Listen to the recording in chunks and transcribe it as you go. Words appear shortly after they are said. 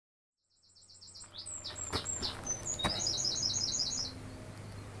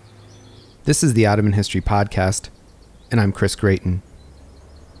This is the Ottoman History Podcast, and I'm Chris Grayton.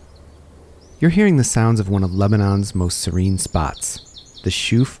 You're hearing the sounds of one of Lebanon's most serene spots, the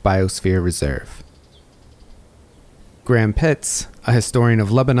Shuf Biosphere Reserve. Graham Pitts, a historian of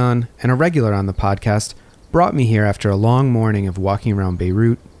Lebanon and a regular on the podcast, brought me here after a long morning of walking around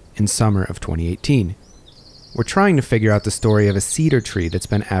Beirut in summer of 2018. We're trying to figure out the story of a cedar tree that's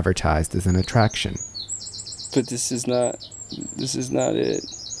been advertised as an attraction. But this is not it.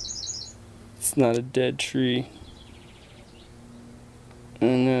 It's not a dead tree.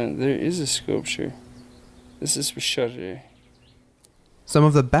 And there is a sculpture. This is Shajar. Some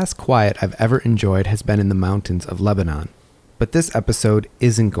of the best quiet I've ever enjoyed has been in the mountains of Lebanon, but this episode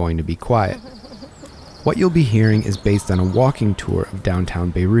isn't going to be quiet. What you'll be hearing is based on a walking tour of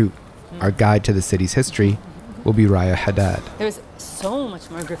downtown Beirut. Our guide to the city's history will be Raya Haddad. There was so much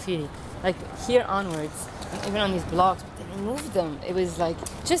more graffiti, like here onwards, even on these blocks, but they removed them. It was like,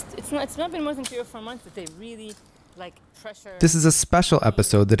 it's not been more than 3 or 4 months that they really, pressure. This is a special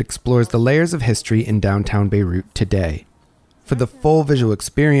episode that explores the layers of history in downtown Beirut today. For the full visual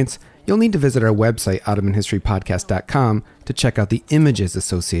experience, you'll need to visit our website, OttomanHistoryPodcast.com, to check out the images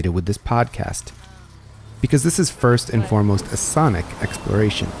associated with this podcast. Because this is first and foremost a sonic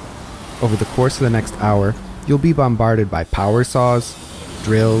exploration. Over the course of the next hour, you'll be bombarded by power saws,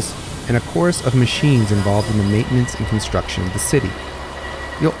 drills, and a chorus of machines involved in the maintenance and construction of the city.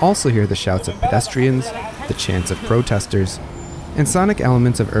 You'll also hear the shouts of pedestrians, the chants of protesters, and sonic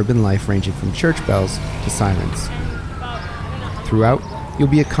elements of urban life ranging from church bells to sirens. Throughout, you'll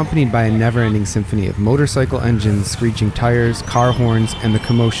be accompanied by a never-ending symphony of motorcycle engines, screeching tires, car horns, and the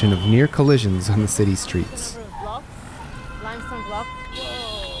commotion of near collisions on the city streets.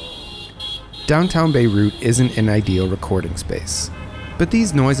 Downtown Beirut isn't an ideal recording space, but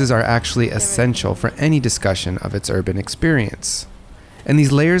these noises are actually essential for any discussion of its urban experience. And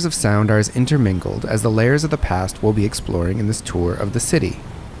these layers of sound are as intermingled as the layers of the past we'll be exploring in this tour of the city.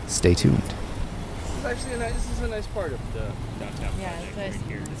 Stay tuned. Actually, this is a nice part of the downtown. Yeah, it's nice. Right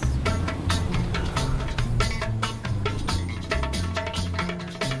here.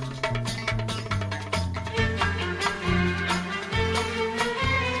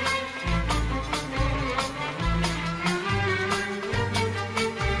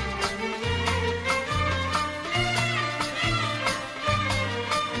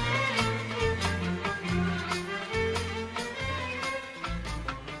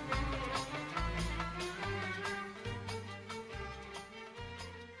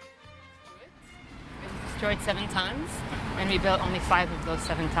 Destroyed 7 times, and we built only 5 of those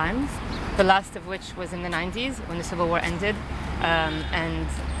 7 times. The last of which was in the 90s when the Civil War ended, and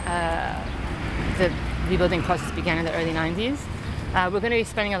the rebuilding process began in the early 90s. We're going to be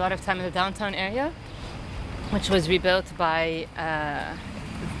spending a lot of time in the downtown area, which was rebuilt by a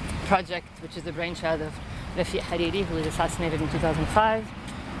project which is the brainchild of Rafiq Hariri, who was assassinated in 2005,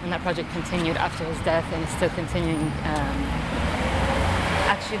 and that project continued after his death and is still continuing.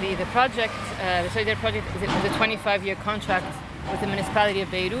 Actually, the project, the Solidarity Project, is a 25-year contract with the municipality of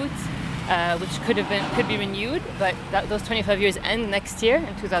Beirut, which could be renewed, but those 25 years end next year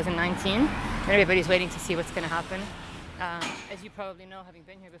in 2019, and everybody's waiting to see what's going to happen. As you probably know, having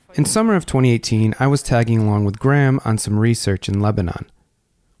been here before. In summer of 2018, I was tagging along with Graham on some research in Lebanon.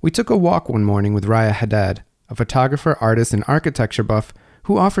 We took a walk one morning with Raya Haddad, a photographer, artist, and architecture buff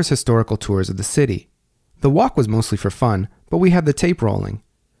who offers historical tours of the city. The walk was mostly for fun, but we had the tape rolling.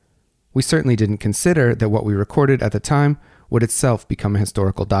 We certainly didn't consider that what we recorded at the time would itself become a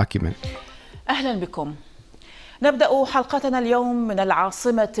historical document. أهلا بكم. نبدأ حلقتنا اليوم من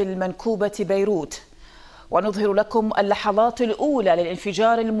العاصمة المنكوبة بيروت، ونظهر لكم اللحظات الأولى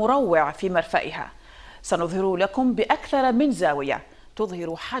للانفجار المروع في مرفأها. سنظهر لكم بأكثر من زاوية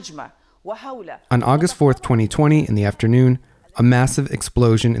تظهر حجم وهول. On August 4th, 2020, in the afternoon, a massive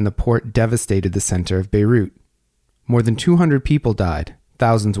explosion in the port devastated the center of Beirut. More than 200 people died,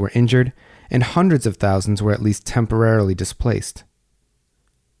 thousands were injured, and hundreds of thousands were at least temporarily displaced.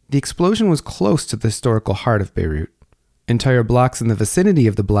 The explosion was close to the historical heart of Beirut. Entire blocks in the vicinity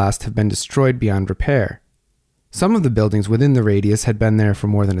of the blast have been destroyed beyond repair. Some of the buildings within the radius had been there for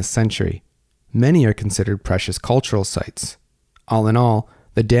more than a century. Many are considered precious cultural sites. All in all,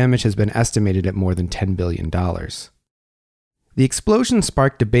 the damage has been estimated at more than $10 billion. The explosion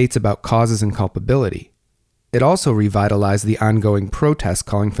sparked debates about causes and culpability. It also revitalized the ongoing protests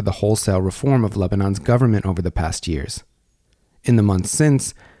calling for the wholesale reform of Lebanon's government over the past years. In the months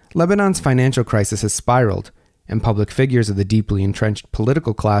since, Lebanon's financial crisis has spiraled, and public figures of the deeply entrenched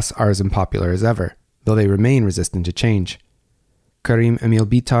political class are as unpopular as ever, though they remain resistant to change. Karim Emil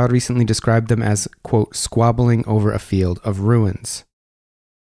Bitar recently described them as, quote, squabbling over a field of ruins.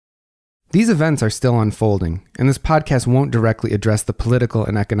 These events are still unfolding, and this podcast won't directly address the political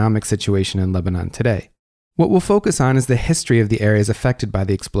and economic situation in Lebanon today. What we'll focus on is the history of the areas affected by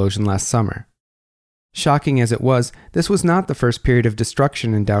the explosion last summer. Shocking as it was, this was not the first period of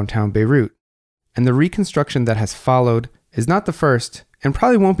destruction in downtown Beirut, and the reconstruction that has followed is not the first and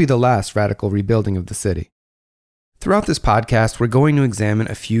probably won't be the last radical rebuilding of the city. Throughout this podcast, we're going to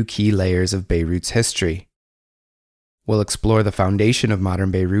examine a few key layers of Beirut's history. We'll explore the foundation of modern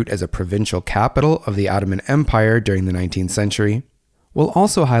Beirut as a provincial capital of the Ottoman Empire during the 19th century. We'll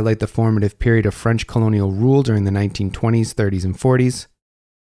also highlight the formative period of French colonial rule during the 1920s, 30s, and 40s.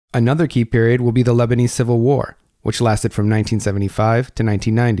 Another key period will be the Lebanese Civil War, which lasted from 1975 to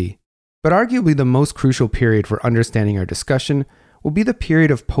 1990. But arguably the most crucial period for understanding our discussion will be the period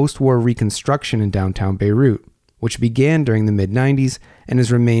of post-war reconstruction in downtown Beirut, which began during the mid-90s and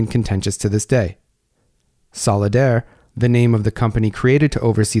has remained contentious to this day. Solidaire, the name of the company created to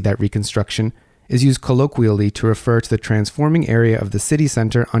oversee that reconstruction, is used colloquially to refer to the transforming area of the city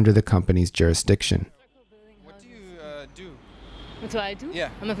center under the company's jurisdiction. What do you do? What do I do? Yeah.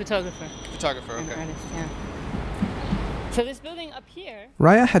 I'm a photographer. Photographer, An okay. artist, yeah. So this building up here...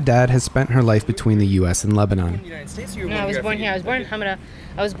 Raya Haddad has spent her life between the US and Lebanon. In the United States, you were No, I was born refugee? here. I was born in Hamra.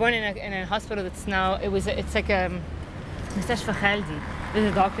 I was born in a hospital that's now... It's like a... Mustashfa Khaldi. There's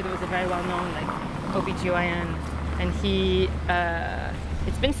a doctor that was a very well-known, like, OBGYN. And he...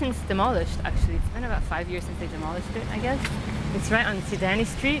 it's been since demolished, actually. It's been about 5 years since they demolished it, I guess. It's right on Sidani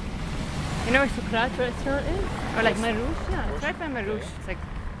Street. You know where Sukrat restaurant is? Or like Marouche? Yeah, it's right by Marouche. It's like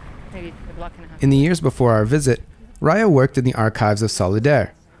maybe a block and a half. In the years before our visit, Raya worked in the archives of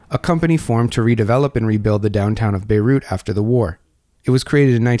Solidaire, a company formed to redevelop and rebuild the downtown of Beirut after the war. It was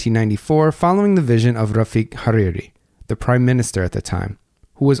created in 1994 following the vision of Rafiq Hariri, the prime minister at the time,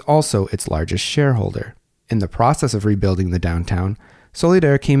 who was also its largest shareholder. In the process of rebuilding the downtown,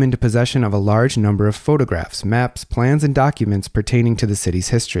 Solidaire came into possession of a large number of photographs, maps, plans, and documents pertaining to the city's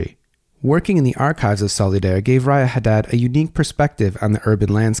history. Working in the archives of Solidaire gave Raya Haddad a unique perspective on the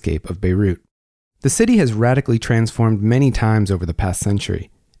urban landscape of Beirut. The city has radically transformed many times over the past century,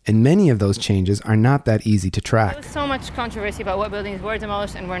 and many of those changes are not that easy to track. There was so much controversy about what buildings were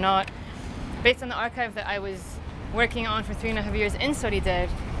demolished and were not. Based on the archive that I was working on for 3.5 years in Solidaire,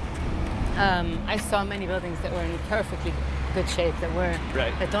 I saw many buildings that were in perfectly good shape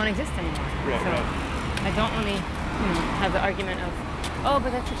that don't exist anymore. I don't only have the argument of, oh,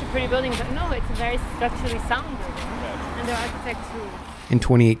 but that's such a pretty building. But no, it's a very structurally sound building. And there are architects who... In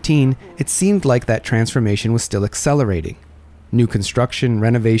 2018, it seemed like that transformation was still accelerating. New construction,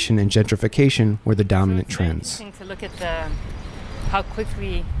 renovation, and gentrification were the dominant trends. It's interesting to look at how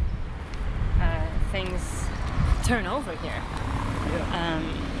quickly things turn over here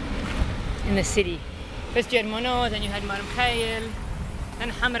in the city. First you had Mono, then you had Mar Mikhael,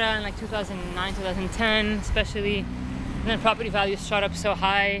 then Hamra in like 2009, 2010 especially. And then property values shot up so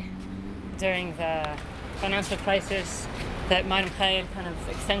high during the financial crisis that Mar Mikhael, kind of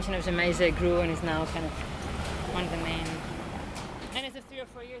extension of Jemaise, grew and is now kind of one of the main. And as of 3 or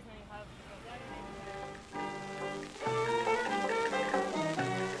 4 years now you have...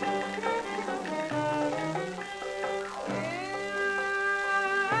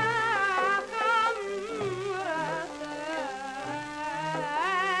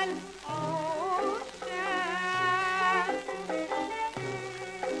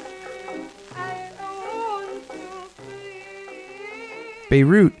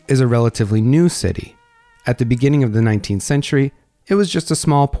 Beirut is a relatively new city. At the beginning of the 19th century, it was just a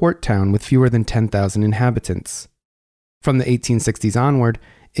small port town with fewer than 10,000 inhabitants. From the 1860s onward,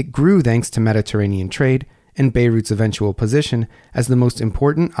 it grew thanks to Mediterranean trade and Beirut's eventual position as the most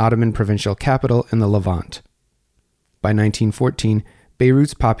important Ottoman provincial capital in the Levant. By 1914,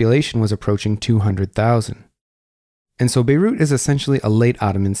 Beirut's population was approaching 200,000. And so Beirut is essentially a late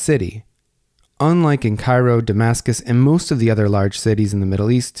Ottoman city. Unlike in Cairo, Damascus, and most of the other large cities in the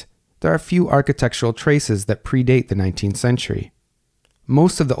Middle East, there are few architectural traces that predate the 19th century.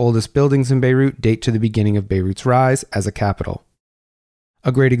 Most of the oldest buildings in Beirut date to the beginning of Beirut's rise as a capital.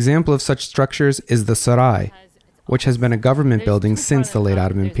 A great example of such structures is the Sarai, which has been a government building since the late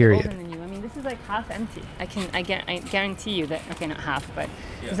Ottoman period. I mean, this is like half empty. I guarantee you that. Okay, not half, but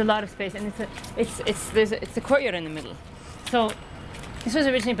there's a lot of space, and it's a courtyard in the middle. So this was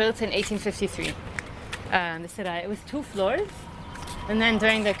originally built in 1853. The Sarai. It was 2 floors, and then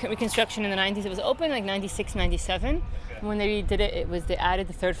during the reconstruction in the 90s, it was open like 96, 97. And when they redid it, they added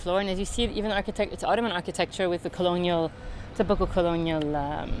the 3rd floor, and as you see, even it's Ottoman architecture with the typical colonial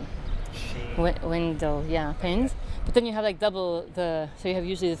window, panes. But then you have like double so you have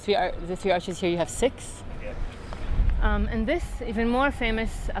usually the three arches here. You have 6. And this, even more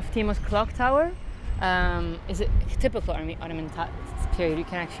famous Aftimos clock tower, is a typical Ottoman period. You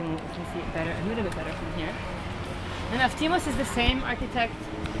can see it better, a little bit better from here. And Aftimos is the same architect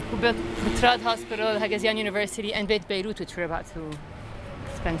who built the Trad Hospital, Hagazian University, and Beit Beirut, which we're about to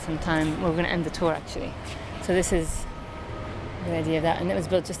spend some time. We're going to end the tour, actually. So this is the idea of that. And it was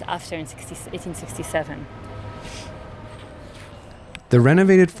built just after in 1867. The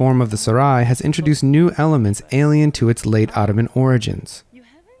renovated form of the Sarai has introduced new elements alien to its late Ottoman origins.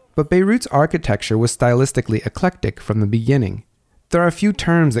 But Beirut's architecture was stylistically eclectic from the beginning. There are a few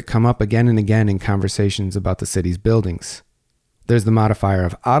terms that come up again and again in conversations about the city's buildings. There's the modifier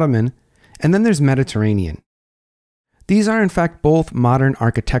of Ottoman, and then there's Mediterranean. These are in fact both modern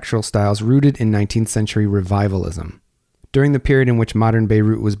architectural styles rooted in 19th century revivalism. During the period in which modern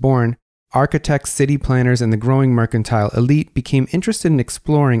Beirut was born, architects, city planners, and the growing mercantile elite became interested in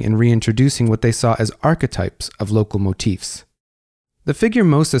exploring and reintroducing what they saw as archetypes of local motifs. The figure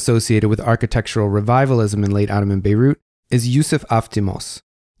most associated with architectural revivalism in late Ottoman Beirut is Yusuf Aftimos.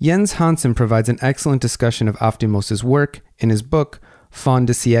 Jens Hansen provides an excellent discussion of Aftimos' work in his book Fin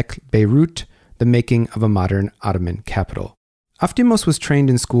de siècle Beirut, The Making of a Modern Ottoman Capital. Aftimos was trained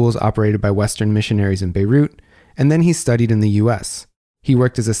in schools operated by Western missionaries in Beirut, and then he studied in the U.S. He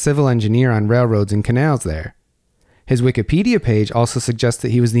worked as a civil engineer on railroads and canals there. His Wikipedia page also suggests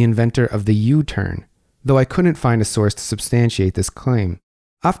that he was the inventor of the U-turn, though I couldn't find a source to substantiate this claim.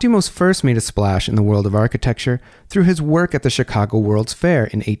 Aftimos first made a splash in the world of architecture through his work at the Chicago World's Fair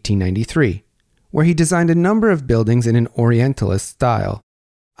in 1893, where he designed a number of buildings in an Orientalist style.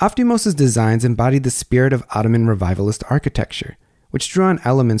 Aftimos' designs embodied the spirit of Ottoman revivalist architecture, which drew on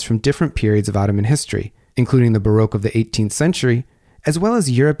elements from different periods of Ottoman history, including the Baroque of the 18th century, as well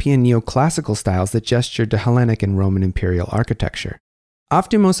as European neoclassical styles that gestured to Hellenic and Roman imperial architecture.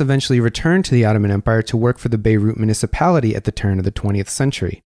 Aftimos eventually returned to the Ottoman Empire to work for the Beirut municipality at the turn of the 20th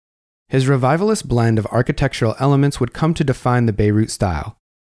century. His revivalist blend of architectural elements would come to define the Beirut style.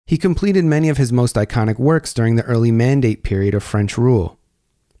 He completed many of his most iconic works during the early Mandate period of French rule.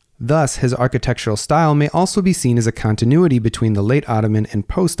 Thus, his architectural style may also be seen as a continuity between the late Ottoman and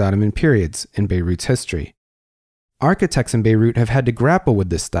post-Ottoman periods in Beirut's history. Architects in Beirut have had to grapple with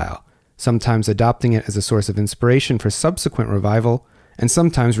this style, sometimes adopting it as a source of inspiration for subsequent revival, and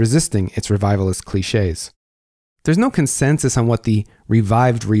sometimes resisting its revivalist cliches. There's no consensus on what the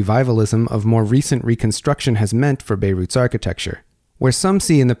revived revivalism of more recent reconstruction has meant for Beirut's architecture. Where some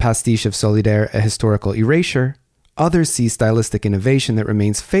see in the pastiche of Solidaire a historical erasure, others see stylistic innovation that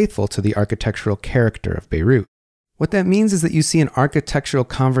remains faithful to the architectural character of Beirut. What that means is that you see an architectural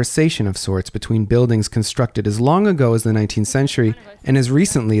conversation of sorts between buildings constructed as long ago as the 19th century and as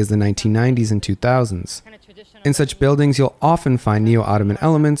recently as the 1990s and 2000s. In such buildings, you'll often find neo-Ottoman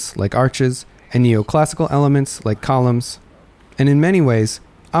elements like arches and neoclassical elements like columns. And in many ways,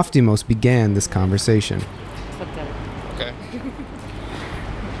 Aftimos began this conversation. Okay. You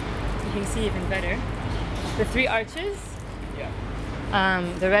can see even better. The three arches,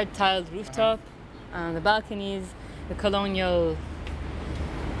 the red tiled rooftop, the balconies, the colonial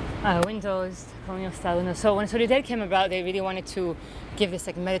windows, colonial style windows. So when Solidaire came about, they really wanted to give this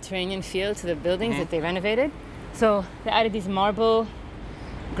like Mediterranean feel to the buildings that they renovated. So they added these marble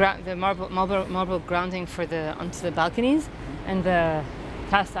grounding for onto the balconies, and the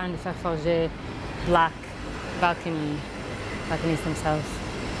cast iron de fer forgé black balconies themselves.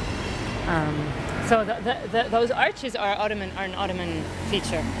 So those arches are an Ottoman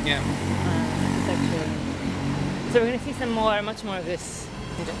feature. Yeah. So we're going to see much more of this.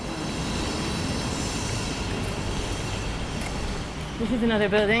 This is another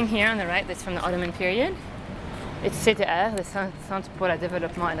building here on the right that's from the Ottoman period. It's CTR, the Centre pour le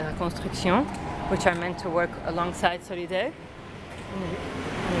Développement et la Reconstruction, which are meant to work alongside Solidaire in the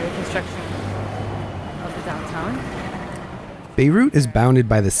reconstruction of the downtown. Beirut is bounded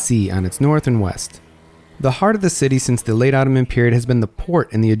by the sea on its north and west. The heart of the city since the late Ottoman period has been the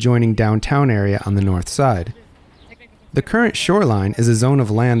port in the adjoining downtown area on the north side. The current shoreline is a zone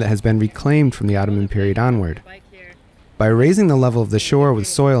of land that has been reclaimed from the Ottoman period onward. By raising the level of the shore with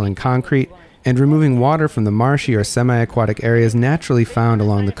soil and concrete, and removing water from the marshy or semi-aquatic areas naturally found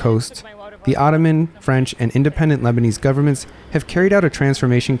along the coast, the Ottoman, French, and independent Lebanese governments have carried out a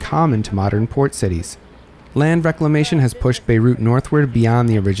transformation common to modern port cities. Land reclamation has pushed Beirut northward beyond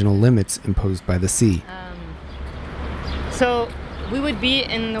the original limits imposed by the sea. So we would be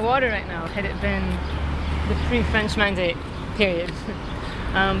in the water right now had it been the pre-French Mandate period.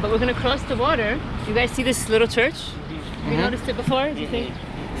 But we're going to cross the water. You guys see this little church? Have you noticed it before? Do you think?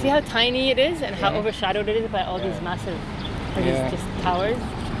 See how tiny it is and how overshadowed it is by all these massive, these just towers?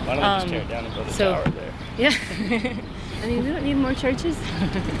 Why don't we just tear it down and build a tower there? Yeah. I mean, we don't need more churches.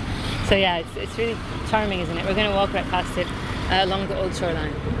 So yeah, it's really charming, isn't it? We're going to walk right past it along the old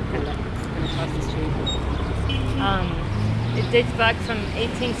shoreline. Kind of across the street. It dates back from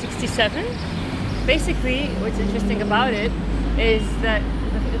 1867. Basically, what's interesting about it is that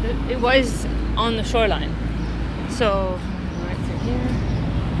it was on the shoreline. So, right through here.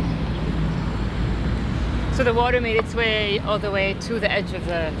 So the water made its way all the way to the edge of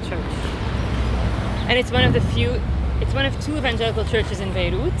the church. And it's one of two evangelical churches in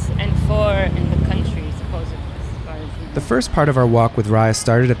Beirut and 4 in the country, supposedly. The first part of our walk with Raya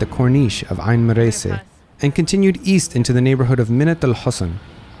started at the Corniche of Ain Marese and continued east into the neighborhood of Minat al-Husn,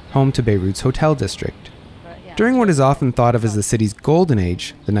 home to Beirut's hotel district. During what is often thought of as the city's golden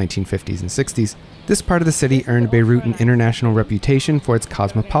age, the 1950s and 60s, this part of the city earned Beirut an international reputation for its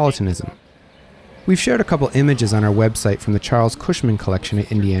cosmopolitanism. We've shared a couple images on our website from the Charles Cushman collection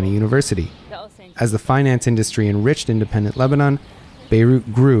at Indiana University. As the finance industry enriched independent Lebanon,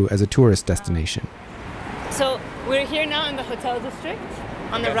 Beirut grew as a tourist destination. So we're here now in the hotel district.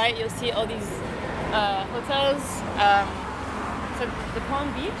 On the right, you'll see all these hotels. So the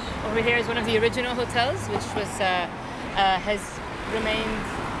Palm Beach over here is one of the original hotels, which has remained,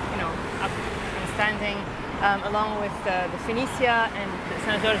 up and standing, along with the Phoenicia, and the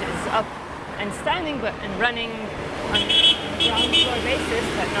San Jorge is up and standing, and running on a ground floor basis,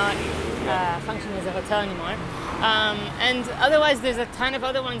 but not functioning as a hotel anymore. And otherwise, there's a ton of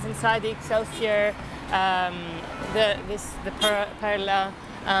other ones inside: the Excelsior, the Perla.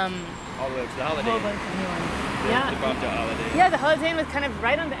 All the way to the Holiday Inn. Yeah, the Holiday Inn was kind of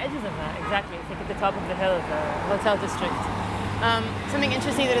right on the edges of that. Exactly, it's like at the top of the hill of the hotel district. Something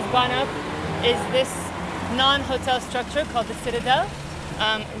interesting that has gone up is this non-hotel structure called the Citadel.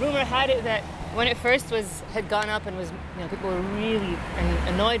 Rumor had it that when it first had gone up and was, people were really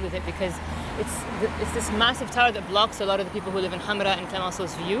annoyed with it because it's this massive tower that blocks a lot of the people who live in Hamra and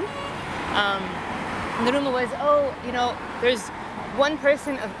Clemenceau's view. And the rumor was, there's one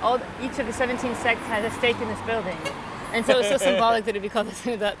person of each of the 17 sects has a stake in this building. And so it's so symbolic that it'd be called the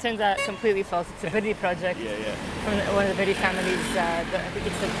Citadel. It turns out completely false. It's a Bidri project from one of the Bidri families. I think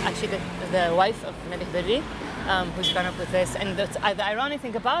it's actually the wife of Melih Bidri who's gone up with this. And the ironic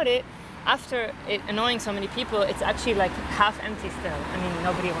thing about it, after it annoying so many people, it's actually like half empty still. I mean,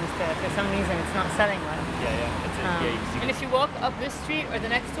 nobody wants to, for some reason, it's not selling well. And if you walk up this street or the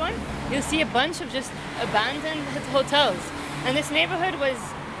next one, you'll see a bunch of just abandoned hotels. And this neighborhood was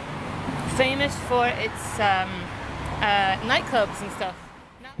famous for its nightclubs and stuff.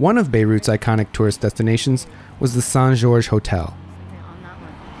 One of Beirut's iconic tourist destinations was the Saint Georges Hotel.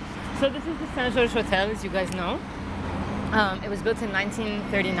 So this is the Saint Georges Hotel, as you guys know. It was built in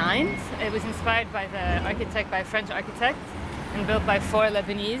 1939. It was inspired by a French architect, and built by 4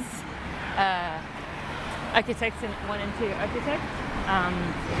 Lebanese architects and 1 interior architect.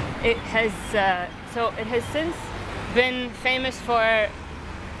 It has since been famous for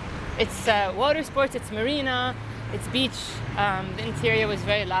its water sports, its marina, its beach. The interior was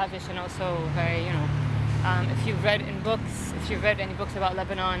very lavish and also very, if you've read any books about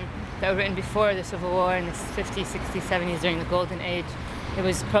Lebanon that were written before the Civil War in the 50s, 60s, 70s during the Golden Age, it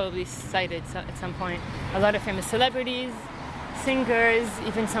was probably cited at some point. A lot of famous celebrities, singers,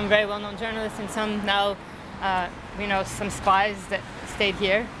 even some very well-known journalists, and some now, some spies that stayed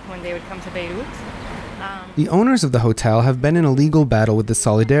here when they would come to Beirut. The owners of the hotel have been in a legal battle with the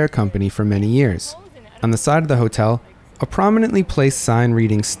Solidaire company for many years. On the side of the hotel, a prominently placed sign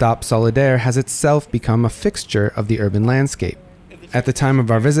reading "Stop Solidaire" has itself become a fixture of the urban landscape. At the time of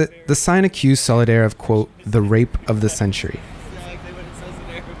our visit, the sign accused Solidaire of, quote, the rape of the century.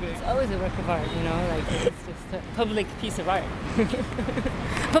 It's always a work of art, it's just a public piece of art.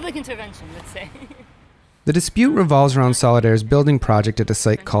 Public intervention, let's say. The dispute revolves around Solidaire's building project at a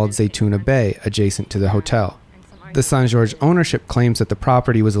site called Zaytouna Bay, adjacent to the hotel. The Saint Georges ownership claims that the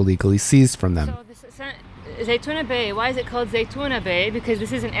property was illegally seized from them. Zaytouna Bay, why is it called Zaytouna Bay? Because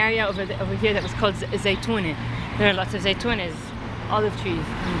this is an area over here that was called Zaytoune. There are lots of zaytunes, olive trees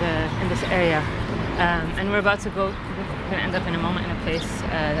in this area. And we're going to end up in a moment in a place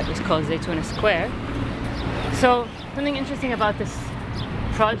that was called Zaytouna Square. So something interesting about this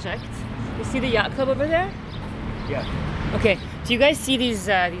project, you see the yacht club over there? Yeah. Okay, do you guys see these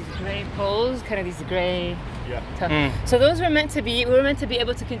gray poles, kind of these gray... Yeah. So we were meant to be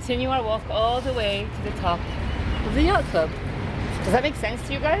able to continue our walk all the way to the top of the yacht club. Does that make sense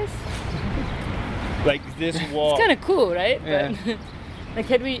to you guys? Like this wall. It's kind of cool, right? Yeah. But,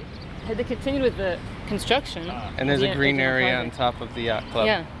 had they continued with the construction. And there's a green area on top of the yacht club.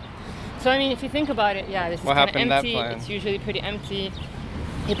 Yeah. So I mean, if you think about it, this is what kind of happened empty. that plan? It's usually pretty empty.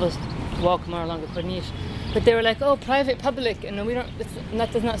 people walk more along the Corniche. But they were like, oh, private, public, and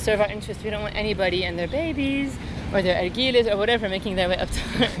that does not serve our interest. We don't want anybody and their babies or their ergiles or whatever making their way up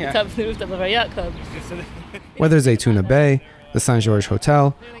to the top of the rooftop of our yacht club. Whether Zaytuna Bay, the Saint George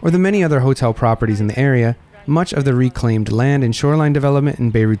Hotel, or the many other hotel properties in the area, much of the reclaimed land and shoreline development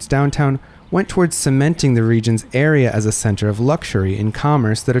in Beirut's downtown went towards cementing the region's area as a center of luxury and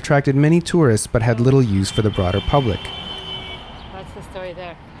commerce that attracted many tourists but had little use for the broader public. That's the story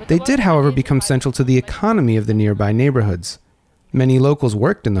there. They did, however, become central to the economy of the nearby neighborhoods. Many locals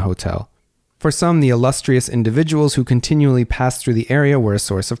worked in the hotel. For some, the illustrious individuals who continually passed through the area were a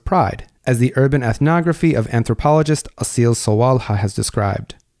source of pride, as the urban ethnography of anthropologist Asil Sawalha has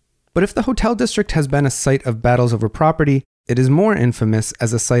described. But if the hotel district has been a site of battles over property, it is more infamous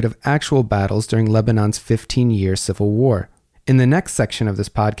as a site of actual battles during Lebanon's 15-year civil war. In the next section of this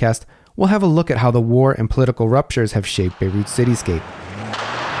podcast, we'll have a look at how the war and political ruptures have shaped Beirut's cityscape.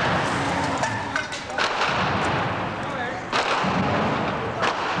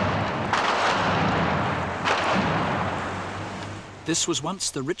 This was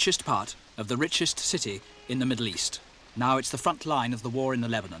once the richest part of the richest city in the Middle East. Now it's the front line of the war in the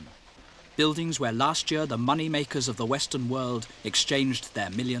Lebanon. Buildings where last year the money makers of the Western world exchanged their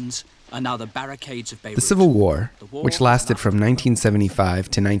millions are now the barricades of Beirut. The Civil War, which lasted from 1975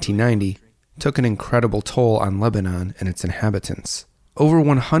 to 1990, took an incredible toll on Lebanon and its inhabitants. Over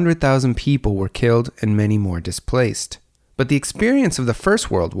 100,000 people were killed and many more displaced. But the experience of the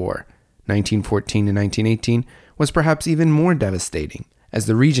First World War, 1914 to 1918, was perhaps even more devastating, as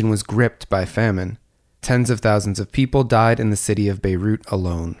the region was gripped by famine. Tens of thousands of people died in the city of Beirut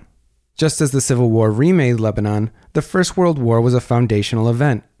alone. Just as the Civil War remade Lebanon, the First World War was a foundational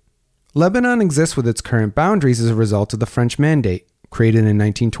event. Lebanon exists with its current boundaries as a result of the French Mandate, created in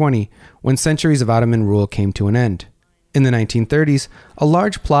 1920, when centuries of Ottoman rule came to an end. In the 1930s, a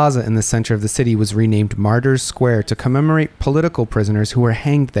large plaza in the center of the city was renamed Martyrs Square to commemorate political prisoners who were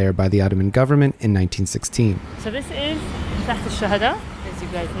hanged there by the Ottoman government in 1916. So this is Taht al-Shuhada, as you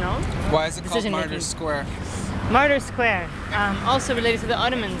guys know. Why is it called Martyrs Square? Martyrs Square, also related to the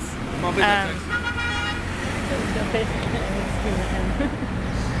Ottomans. So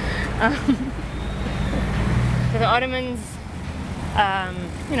the Ottomans,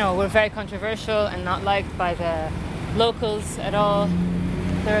 were very controversial and not liked by the locals at all.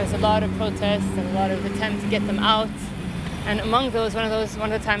 There was a lot of protests and a lot of attempt to get them out. And among those, one of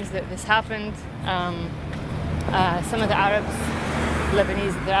the times that this happened, some of the Arabs,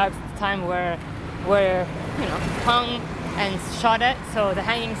 the Arabs at the time were hung and shot at. So the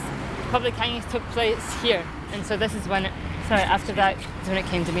public hangings took place here. And so this is after that is when it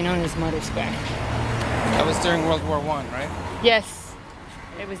came to be known as Martyrs Square. That was during World War I, right? Yes,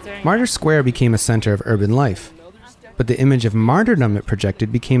 it was during... Martyrs Square became a center of urban life, but the image of martyrdom it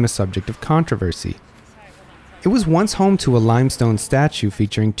projected became a subject of controversy. It was once home to a limestone statue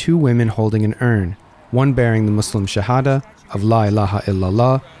featuring two women holding an urn, one bearing the Muslim Shahada of La ilaha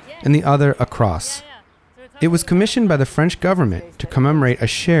illallah, and the other a cross. It was commissioned by the French government to commemorate a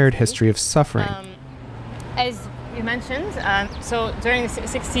shared history of suffering. As you mentioned, so during the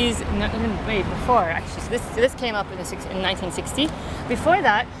 60s, even way before actually, so this came up in 1960. Before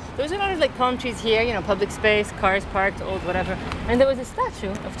that, there was a lot of palm trees here, public space, cars parked, old whatever, and there was a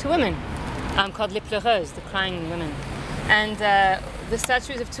statue of two women called Les Pleureuses, the crying women. And the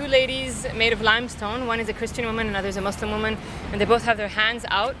statues of two ladies made of limestone. One is a Christian woman, another is a Muslim woman, and they both have their hands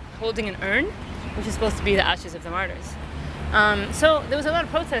out holding an urn, which is supposed to be the ashes of the martyrs. So there was a lot of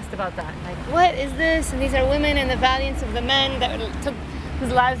protest about that. Like, what is this? And these are women and the valiance of the men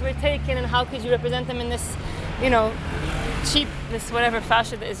whose lives were taken, and how could you represent them in this, cheap, this whatever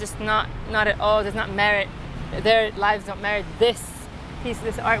fashion that is just not at all, does not merit, their lives don't merit this piece,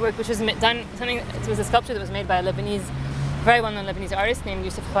 this artwork, which was done, it was a sculpture that was made by a very well-known Lebanese artist named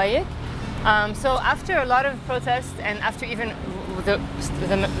Youssef Khouayek. So after a lot of protests, and after even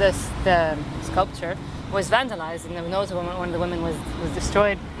the sculpture was vandalized and the nose of one of the women was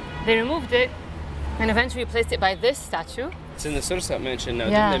destroyed, they removed it and eventually replaced it by this statue. It's in the Sursat mansion now.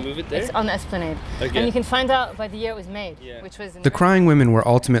 Yeah, didn't they move it there? It's on the Esplanade. Okay. And you can find out by the year it was made, which was... The crying women were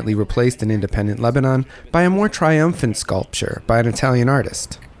ultimately replaced in independent Lebanon by a more triumphant sculpture by an Italian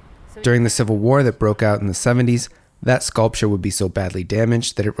artist. During the Civil War that broke out in the 70s, that sculpture would be so badly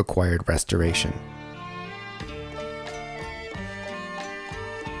damaged that it required restoration.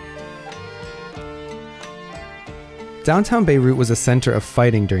 Downtown Beirut was a center of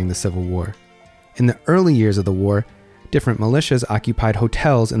fighting during the Civil War. In the early years of the war, different militias occupied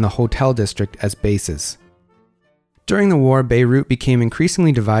hotels in the hotel district as bases. During the war, Beirut became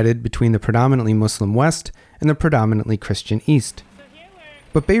increasingly divided between the predominantly Muslim West and the predominantly Christian East.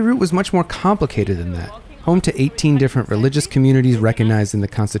 But Beirut was much more complicated than that, home to 18 different religious communities recognized in the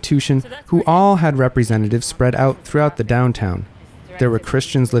Constitution, who all had representatives spread out throughout the downtown. There were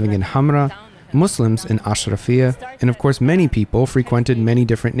Christians living in Hamra, Muslims in Ashrafia, and of course many people frequented many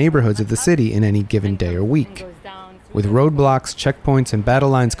different neighborhoods of the city in any given day or week. With roadblocks, checkpoints, and battle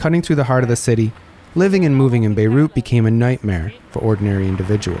lines cutting through the heart of the city, living and moving in Beirut became a nightmare for ordinary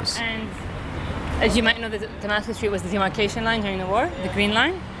individuals. And as you might know, the Damascus Street was the demarcation line during the war, the Green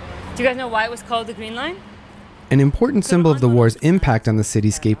Line. Do you guys know why it was called the Green Line? An important symbol of the war's impact on the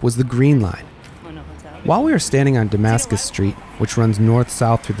cityscape was the Green Line. While we were standing on Damascus Street, which runs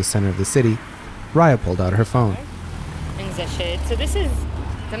north-south through the center of the city, Raya pulled out her phone. So this is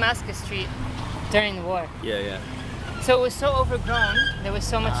Damascus Street during the war. Yeah. So it was so overgrown, there was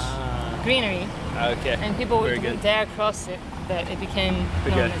so much greenery, Okay. and people wouldn't dare cross it, that it became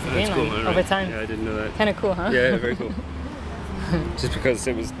known as the Green Line cool, over time. Yeah, I didn't know that. Kind of cool, huh? Yeah, very cool. Just because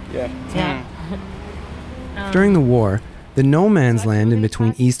it was, Yeah. During the war, the no man's land in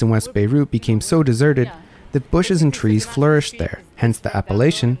between East and West Beirut became so deserted that bushes and trees flourished there, hence the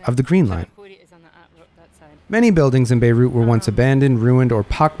appellation of the Green Line. Many buildings in Beirut were once abandoned, ruined, or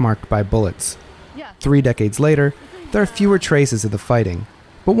pockmarked by bullets. 3 decades later, there are fewer traces of the fighting.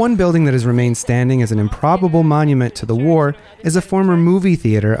 But one building that has remained standing as an improbable monument to the war is a former movie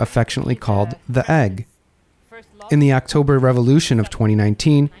theater affectionately called The Egg. In the October Revolution of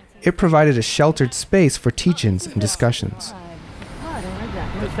 2019, it provided a sheltered space for teach-ins and discussions.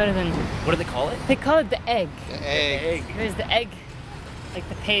 It's better than... What do they call it? They call it The Egg. The Egg. There's The Egg, like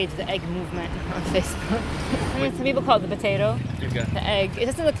the page, The Egg Movement on Facebook. I mean, some people call it the potato, the egg. It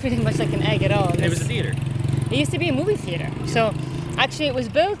doesn't look pretty much like an egg at all. It was a theater. It used to be a movie theater. So actually it was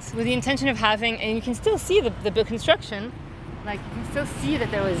built with the intention of having, and you can still see the construction, like you can still see that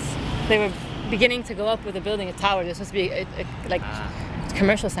they were beginning to go up with the building a tower. There's supposed to be a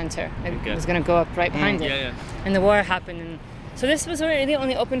commercial center that was going to go up right behind it. And the war happened, and so this was really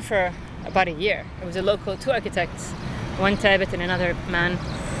only open for about a year. It was a local, 2 architects, one Tabit and another man,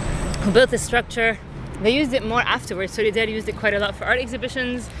 who built this structure. They used it more afterwards, so they used it quite a lot for art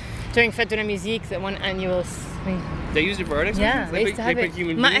exhibitions. During Fête de la Musique, the one annual thing. They used it for art exhibitions? Yeah, they used to have it.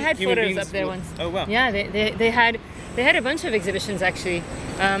 I had photos up there once. Oh, wow. Yeah, they had a bunch of exhibitions, actually.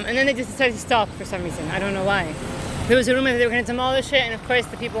 And then they just decided to stop for some reason. I don't know why. There was a rumor that they were going to demolish it, and of course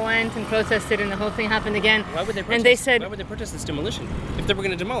the people went and protested, and the whole thing happened again. Why would they protest? And they said, why would they protest this demolition if they were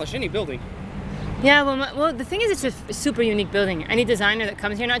going to demolish any building? Yeah, well, the thing is, it's a super unique building. Any designer that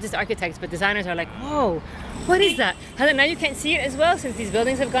comes here, not just architects, but designers are like, whoa, what is that? Now you can't see it as well since these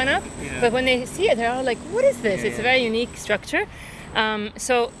buildings have gone up. Yeah. But when they see it, they're all like, what is this? It's a very unique structure.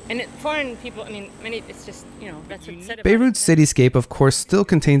 Foreign people, it's just, that's what said about Beirut's cityscape, of course, still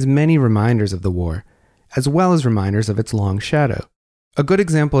contains many reminders of the war, as well as reminders of its long shadow. A good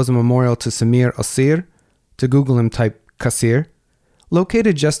example is a memorial to Samir Asir, to Google him type Qasir,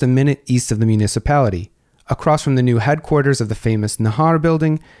 located just a minute east of the municipality, across from the new headquarters of the famous Nahar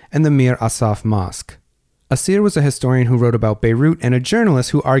building and the Mir Asaf Mosque. Asir was a historian who wrote about Beirut and a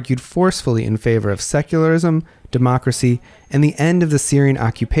journalist who argued forcefully in favor of secularism, democracy, and the end of the Syrian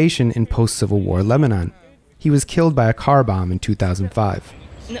occupation in post-Civil War Lebanon. He was killed by a car bomb in 2005.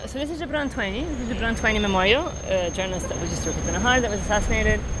 No, so this is Gibran Twaini. This is Gibran Twaini Memorial, a journalist that was just working in Nahar that was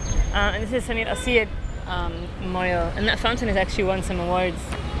assassinated. And this is Samir Asir Memorial, and that fountain has actually won some awards.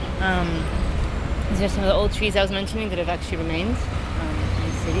 These are some of the old trees I was mentioning that have actually remained in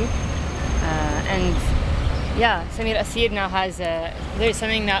the city. Samir Asir now has there's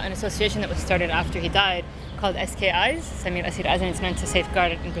something now, an association that was started after he died called SKIs, Samir Asir Eyes, and it's meant to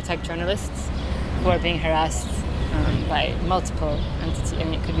safeguard and protect journalists who are being harassed by multiple entities.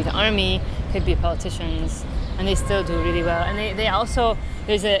 It could be the army, could be politicians, and they still do really well. And they also,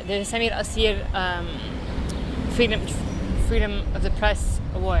 there's a Samir Asir Freedom of the Press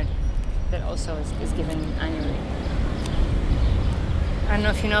Award that also is given annually. I don't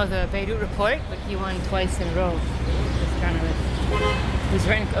know if you know the Beirut Report, but he won twice in a row, this journalist. He's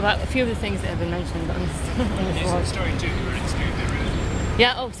written about a few of the things that have been mentioned on this He's a historian too, he wrote a history of Beirut.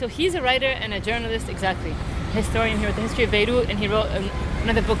 Yeah, so he's a writer and a journalist, exactly. A historian, he wrote the history of Beirut, and he wrote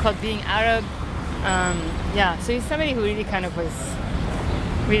another book called Being Arab. So he's somebody who really kind of was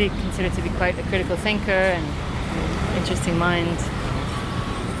really considered to be quite a critical thinker and interesting mind.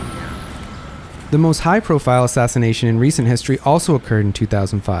 The most high-profile assassination in recent history also occurred in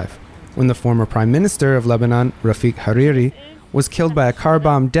 2005, when the former Prime Minister of Lebanon, Rafiq Hariri, was killed by a car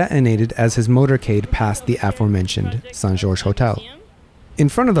bomb detonated as his motorcade passed the aforementioned Saint George Hotel. In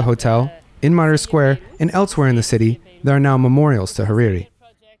front of the hotel, in Martyrs Square, and elsewhere in the city, there are now memorials to Hariri.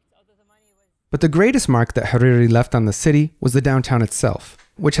 But the greatest mark that Hariri left on the city was the downtown itself.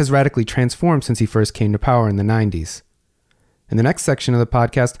 which has radically transformed since he first came to power in the 90s. In the next section of the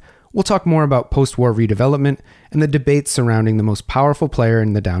podcast, we'll talk more about post-war redevelopment and the debates surrounding the most powerful player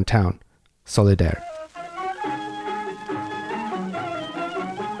in the downtown, Solidaire.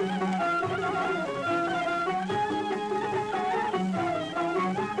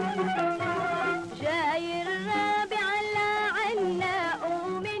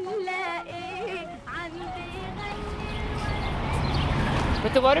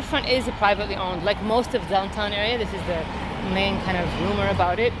 But the waterfront is privately owned. Like most of the downtown area, this is the main kind of rumor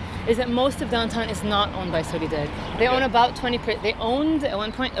about it, is that most of downtown is not owned by Solidaire. They own about 20%. They owned at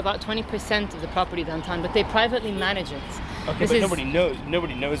one point about 20% of the property downtown, but they privately manage it. Okay, but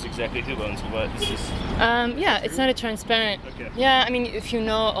nobody knows exactly who owns what. This is yeah, it's not a transparent. Okay. Yeah, I mean, if you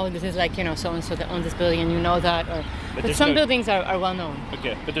know, oh, this is like, you know, so and so that owns this building, and you know that, or but some buildings are well known.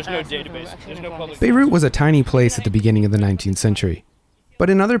 Okay, but there's no database. There's no public. Beirut was a tiny place at the beginning of the 19th century, but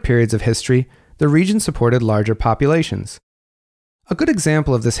in other periods of history, the region supported larger populations. A good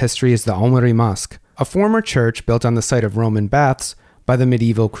example of this history is the Omari Mosque, a former church built on the site of Roman baths by the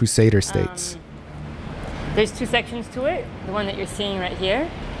medieval Crusader states. There's two sections to it, the one that you're seeing right here,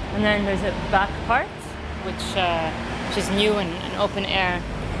 and then there's a back part, which is new and open air.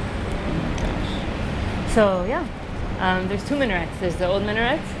 So yeah, there's two minarets. There's the old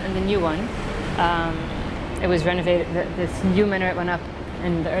minaret and the new one. It was renovated. This new minaret went up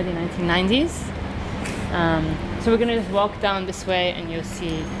in the early 1990s. So we're gonna just walk down this way, and you'll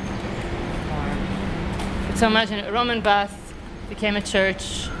see. So imagine a Roman bath became a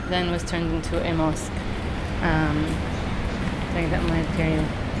church, then was turned into a mosque. I think that might appear you.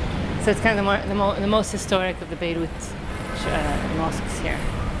 So it's kind of the most historic of the Beirut mosques here.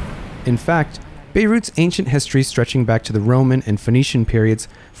 In fact, Beirut's ancient history stretching back to the Roman and Phoenician periods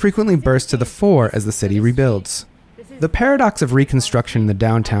frequently bursts to the fore as the city rebuilds. The paradox of reconstruction in the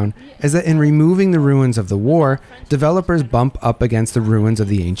downtown is that in removing the ruins of the war, developers bump up against the ruins of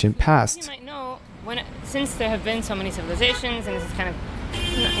the ancient past. You might know, since there have been so many civilizations, and this is kind of,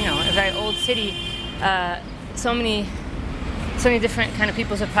 you know, a very old city, so many different kind of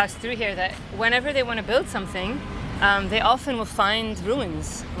peoples have passed through here that whenever they want to build something, they often will find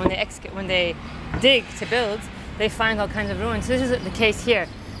ruins. When they dig to build, they find all kinds of ruins. So this is the case here.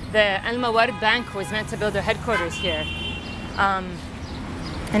 The Al Maward Bank was meant to build their headquarters here.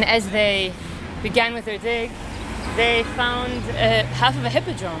 And as they began with their dig, they found half of a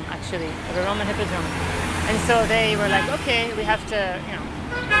hippodrome, actually, of a Roman hippodrome. And so they were like, okay, we have to, you know,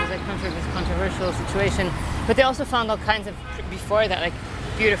 it was like this controversial situation. But they also found all kinds of, before that, like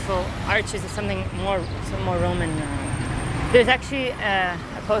beautiful arches of some more Roman. There's actually a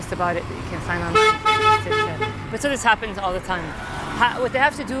post about it that you can find online. But so this happens all the time. What they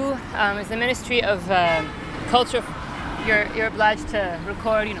have to do is the Ministry of Culture, you're obliged to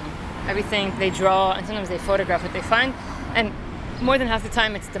record, you know, everything they draw, and sometimes they photograph what they find. And more than half the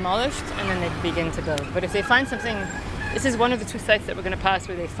time it's demolished, and then they begin to build. But if they find something, this is one of the two sites that we're going to pass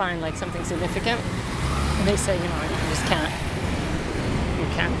where they find like something significant, and they say, you know, you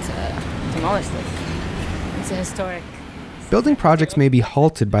can't demolish this. It's a historic. Building projects may be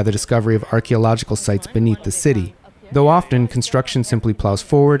halted by the discovery of archaeological sites beneath the city, though often construction simply plows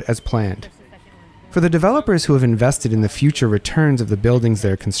forward as planned. For the developers who have invested in the future returns of the buildings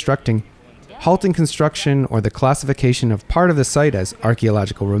they're constructing, halting construction or the classification of part of the site as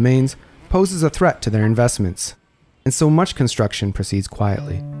archaeological remains poses a threat to their investments, and so much construction proceeds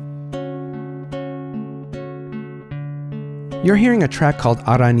quietly. You're hearing a track called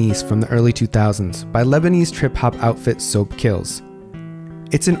Aranis from the early 2000s by Lebanese trip-hop outfit Soap Kills.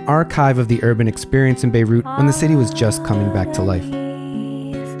 It's an archive of the urban experience in Beirut when the city was just coming back to life.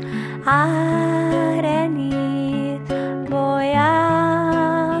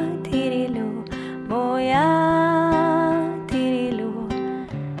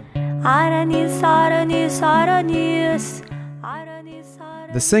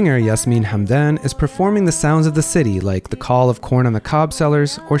 The singer Yasmin Hamdan is performing the sounds of the city like the call of corn on the cob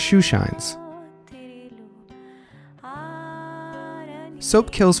sellers or shoe shines.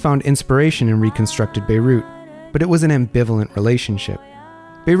 Soap Kills found inspiration in reconstructed Beirut, but it was an ambivalent relationship.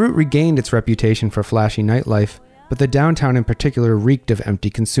 Beirut regained its reputation for flashy nightlife, but the downtown in particular reeked of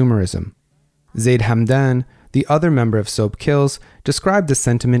empty consumerism. Zaid Hamdan, the other member of Soap Kills, described this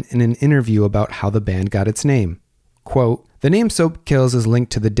sentiment in an interview about how the band got its name. Quote, "The name Soap Kills is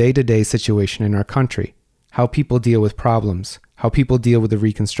linked to the day-to-day situation in our country, how people deal with problems, how people deal with the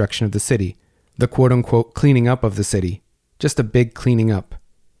reconstruction of the city, the quote-unquote cleaning up of the city. Just a big cleaning up.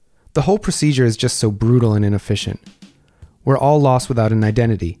 The whole procedure is just so brutal and inefficient. We're all lost without an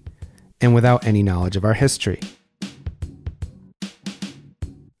identity, and without any knowledge of our history."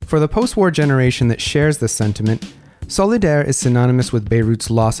 For the post-war generation that shares this sentiment, Solidaire is synonymous with Beirut's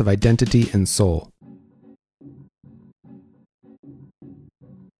loss of identity and soul.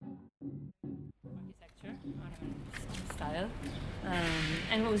 Architecture, Ottoman style.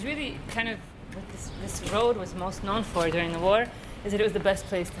 And what was really kind of what this road was most known for during the war is that it was the best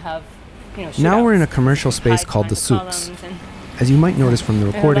place to have, Now we're in a commercial space called the Souks. As you might notice from the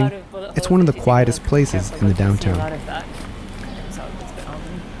recording, it's one of the quietest places in the downtown. A lot of that. So it's been all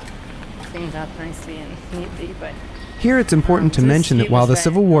been cleaned up nicely and neatly, but Here it's important to mention that while the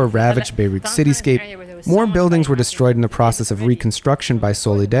Civil War ravaged Beirut's cityscape, more buildings were destroyed in the process of reconstruction by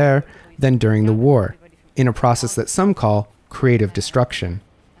Solidaire than during the war, in a process that some call creative destruction.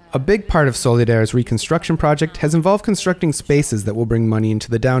 A big part of Solidaire's reconstruction project has involved constructing spaces that will bring money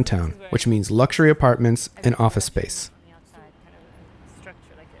into the downtown, which means luxury apartments and office space.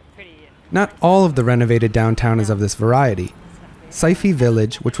 Not all of the renovated downtown is of this variety. Saifi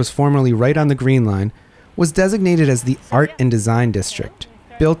Village, which was formerly right on the Green Line, was designated as the Art and Design District,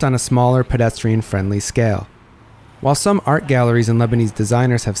 built on a smaller pedestrian-friendly scale. While some art galleries and Lebanese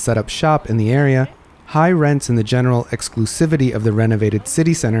designers have set up shop in the area, high rents and the general exclusivity of the renovated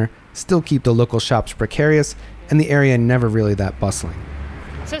city center still keep the local shops precarious and the area never really that bustling.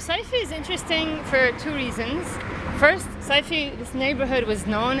 So Saifi is interesting for two reasons. First, Saifi, this neighborhood was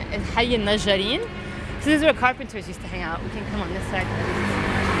known as Hayy al-Najjarin. So this is where carpenters used to hang out. We can come on this side.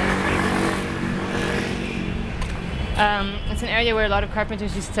 It's an area where a lot of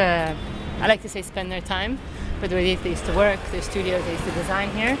carpenters used to, I like to say, spend their time, but the way they used to work, their studios, they used to design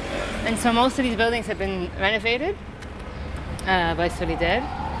here. And so most of these buildings have been renovated by Solidaire,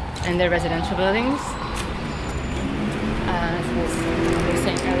 and they're residential buildings, as I was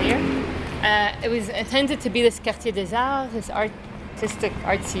saying earlier. It was intended to be this Quartier des Arts, this artistic,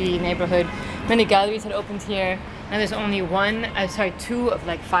 artsy neighborhood. Many galleries had opened here, and there's only two of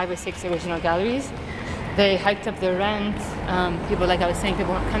like 5 or 6 original galleries. They hiked up their rent. People, like I was saying,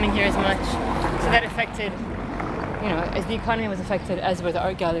 people weren't coming here as much. So that affected, as the economy was affected, as were the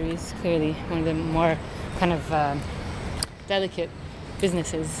art galleries, clearly. One of the more kind of delicate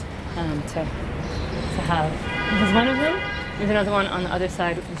businesses to have. There's one of them. There's another one on the other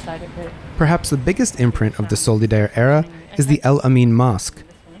side, beside it. Perhaps the biggest imprint of the Solidaire era is the El Amin Mosque,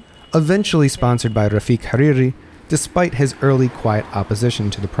 eventually sponsored by Rafiq Hariri, despite his early quiet opposition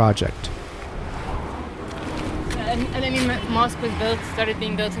to the project. El Amin Mosque was started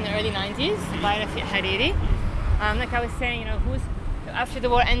being built in the early 90s by Rafiq Hariri. Like I was saying, after the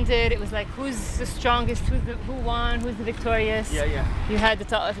war ended, it was like, who's the strongest, who won, who's the victorious. Yeah. You had the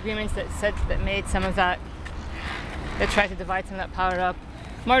Ta'if agreements that made some of that, that tried to divide some of that power up.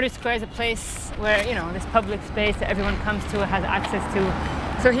 Martyr Square is a place where, this public space that everyone comes to, has access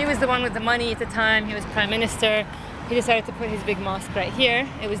to. So he was the one with the money at the time. He was prime minister. He decided to put his big mosque right here.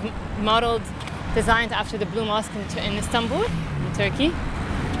 It was designed after the Blue Mosque in Istanbul, in Turkey.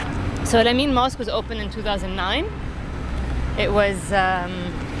 So El Amin Mosque was opened in 2009. It was,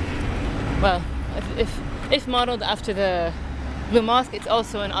 if modeled after the Blue Mosque, it's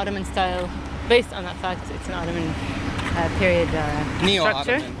also an Ottoman style, based on that fact. It's an Ottoman period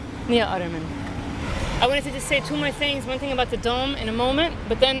structure. Neo-Ottoman. I wanted to just say two more things. One thing about the dome in a moment,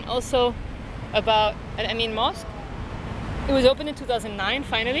 but then also about El Amin Mosque. It was opened in 2009,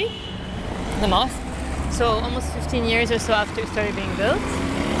 finally, the mosque. So almost 15 years or so after it started being built.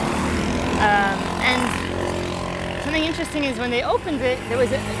 And something interesting is when they opened it, there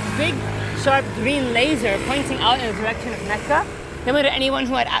was a big, sharp green laser pointing out in the direction of Mecca. They wanted anyone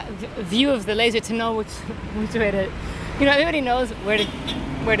who had a view of the laser to know which way to, everybody knows which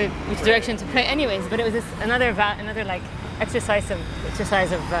direction to pray anyways, but it was another like exercise of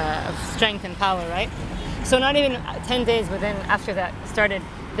strength and power, right? So not even 10 days after that started,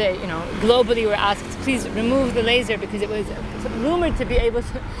 globally were asked, please remove the laser, because it was rumored to be able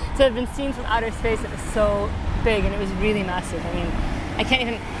to have been seen from outer space. It was so big and it was really massive. I mean, I can't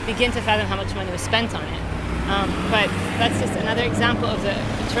even begin to fathom how much money was spent on it. But that's just another example of the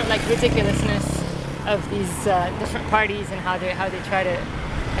ridiculousness of these different parties and how they try to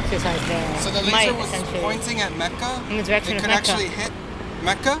exercise their might. So the laser was pointing at Mecca? In the direction of Mecca. It could actually hit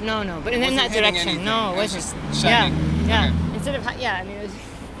Mecca? No, but in that direction. Anything. No, it wasn't. Yeah. Okay. Instead of, it was...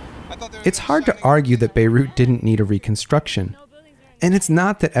 It's hard to argue that Beirut didn't need a reconstruction. And it's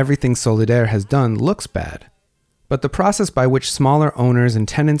not that everything Solidaire has done looks bad. But the process by which smaller owners and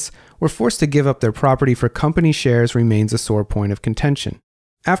tenants were forced to give up their property for company shares remains a sore point of contention.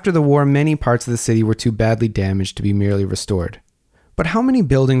 After the war, many parts of the city were too badly damaged to be merely restored. But how many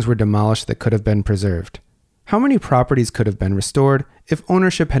buildings were demolished that could have been preserved? How many properties could have been restored if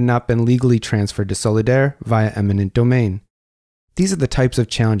ownership had not been legally transferred to Solidaire via eminent domain? These are the types of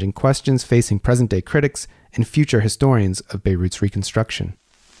challenging questions facing present-day critics and future historians of Beirut's reconstruction.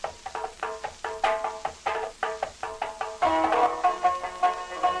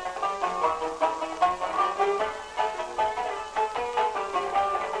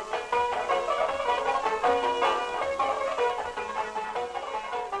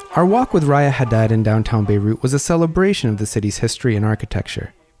 Our walk with Raya Haddad in downtown Beirut was a celebration of the city's history and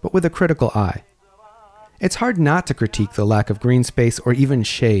architecture, but with a critical eye. It's hard not to critique the lack of green space or even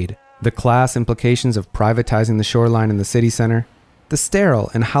shade, the class implications of privatizing the shoreline in the city center, the sterile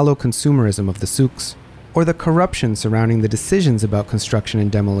and hollow consumerism of the souks, or the corruption surrounding the decisions about construction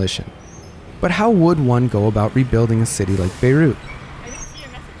and demolition. But how would one go about rebuilding a city like Beirut? I didn't see your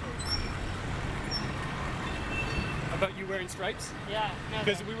messages. About you wearing stripes? Yeah,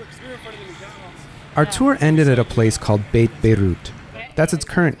 Because we were in front of the McDonald's. Our tour ended at a place called Beit Beirut. That's its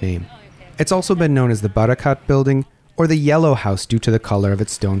current name. It's also been known as the Barakat Building or the Yellow House due to the color of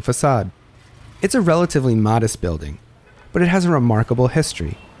its stone facade. It's a relatively modest building, but it has a remarkable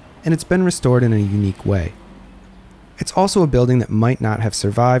history, and it's been restored in a unique way. It's also a building that might not have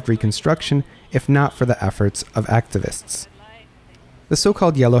survived reconstruction if not for the efforts of activists. The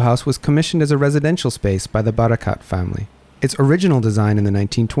so-called Yellow House was commissioned as a residential space by the Barakat family. Its original design in the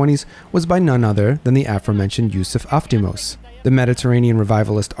 1920s was by none other than the aforementioned Yusuf Aftimos, the Mediterranean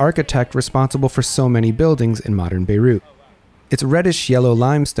revivalist architect responsible for so many buildings in modern Beirut. Its reddish-yellow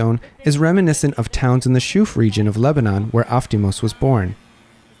limestone is reminiscent of towns in the Shuf region of Lebanon where Aftimos was born.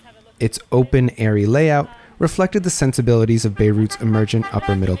 Its open, airy layout reflected the sensibilities of Beirut's emergent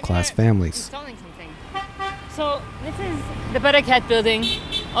upper-middle-class families. Installing something. So this is the Barakat building,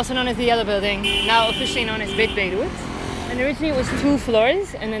 also known as the Yellow Building, now officially known as Beit Beirut. And originally it was 2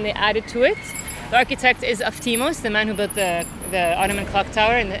 floors, and then they added to it. The architect is Aftimos, the man who built the Ottoman clock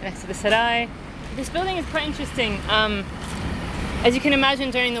tower next to the Sarai. This building is quite interesting. As you can imagine,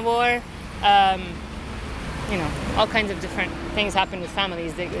 during the war, all kinds of different things happened with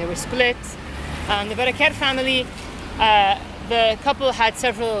families. They were split. The Barakat family, the couple had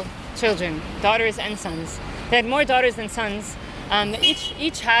several children, daughters and sons. They had more daughters than sons.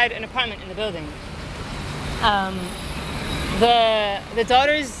 Each had an apartment in the building. The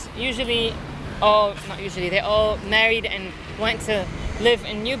daughters they all married and went to live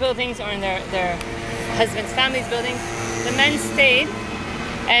in new buildings or in their husband's family's buildings. The men stayed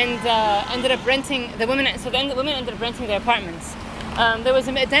and ended up renting the women. So then the women ended up renting their apartments. There was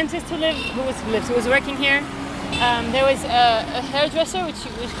a dentist who was working here. There was a hairdresser,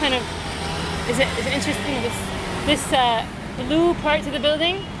 which kind of is interesting. This blue part to the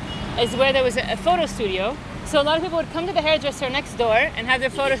building is where there was a photo studio. So a lot of people would come to the hairdresser next door and have their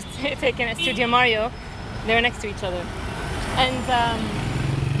photos taken at Studio Mario. They were next to each other. And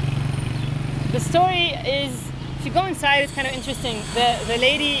the story is, if you go inside, it's kind of interesting. The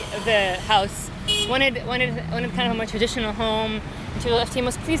lady of the house wanted kind of a more traditional home. And she was like,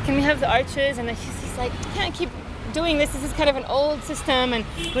 Aftimos, please, can we have the arches? And then she's like, I can't keep doing this. This is kind of an old system, and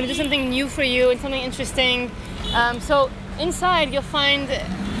we want to do something new for you and something interesting. So inside, you'll find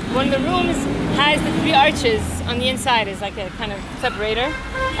one of the rooms has the 3 arches on the inside as like a kind of separator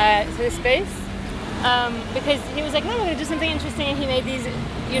to the space. Because he was like, no, we're going to do something interesting, and he made these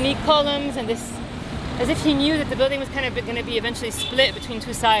unique columns and this, as if he knew that the building was kind of going to be eventually split between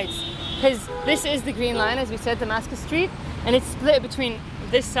 2 sides. Because this is the Green Line, as we said, Damascus Street, and it's split between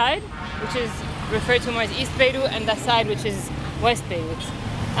this side, which is referred to more as East Beirut, and that side, which is West Beirut.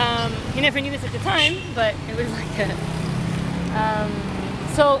 He never knew this at the time, but it was like a...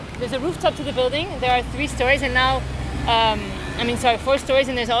 So there's a rooftop to the building. There are 3 stories, and now, 4 stories.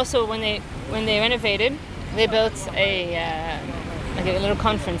 And there's also, when they renovated, they built a little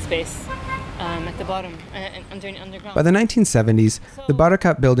conference space at the bottom, underground. By the 1970s, the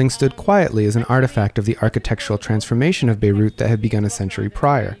Barakat building stood quietly as an artifact of the architectural transformation of Beirut that had begun a century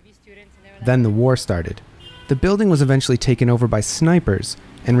prior. Then the war started. The building was eventually taken over by snipers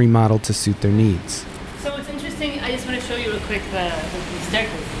and remodeled to suit their needs. So what's interesting, I just want to show you real quick the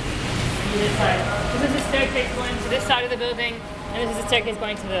staircase. This side. This is the staircase going to this side of the building, and this is the staircase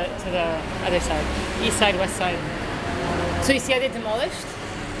going to the other side, east side, west side. So you see how they demolished?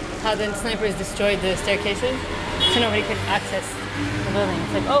 How the snipers destroyed the staircases, so nobody could access the building.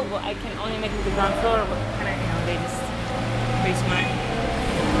 It's like, oh, well, I can only make it to the ground floor. What can I, they just pretty smart,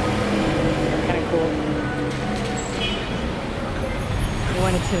 kind of cool. They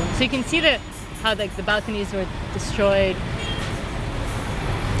wanted to. So you can see how the balconies were destroyed.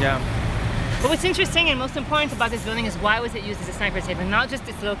 Yeah. But what's interesting and most important about this building is why was it used as a sniper's haven? Not just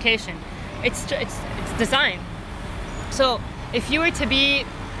its location, it's design. So if you were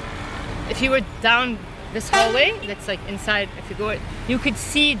down this hallway that's like inside. If you go, you could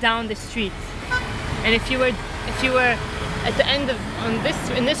see down the street, and if you were at the end of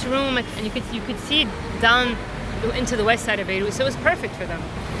in this room, and you could see down into the west side of Beirut, so it was perfect for them.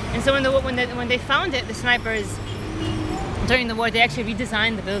 And so when they found it, the snipers during the war, they actually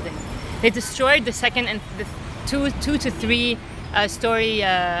redesigned the building. They destroyed the second and the two to three stories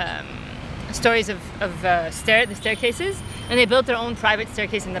of the staircases, and they built their own private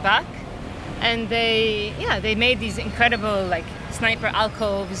staircase in the back. And they made these incredible like sniper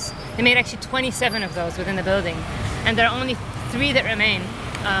alcoves. They made actually 27 of those within the building, and there are only 3 that remain.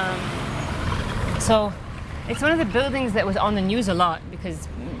 So it's one of the buildings that was on the news a lot because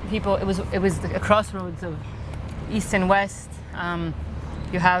it was a crossroads of east and west.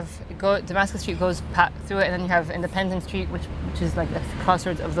 Damascus Street goes through it, and then you have Independence Street, which is like the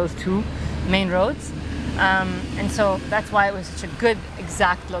crossroads of those 2 main roads. And so that's why it was such a good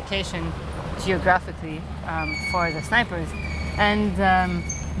exact location geographically for the snipers. And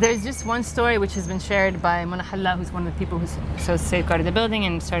there's just one story which has been shared by Mona Halla, who's one of the people who safeguarded the building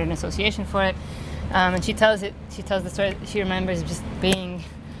and started an association for it. And she tells the story. She remembers just being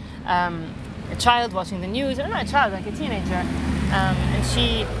a child watching the news, or not a child, like a teenager. And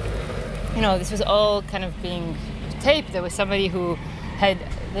she, this was all kind of being taped. There was somebody who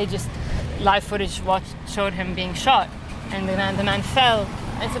live footage showed him being shot, and the man fell.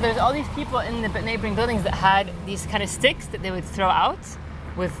 And so there's all these people in the neighboring buildings that had these kind of sticks that they would throw out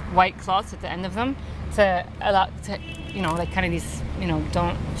with white cloths at the end of them to allow, like kind of these,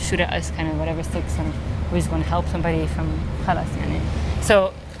 don't shoot at us kind of whatever sticks, and we're just going to help somebody from khalas yani.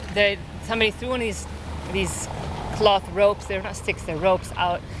 So somebody threw one of these cloth ropes, they're not sticks, they're ropes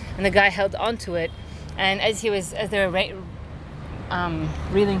out, and the guy held onto it, and as they were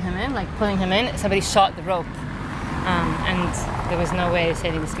reeling him in, like pulling him in, somebody shot the rope. And there was no way of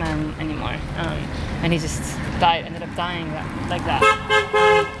saving this man anymore, and he just ended up dying like that.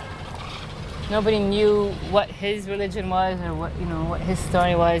 Nobody knew what his religion was or what his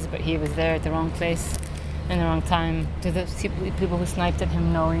story was, but he was there at the wrong place in the wrong time. Do the people who sniped at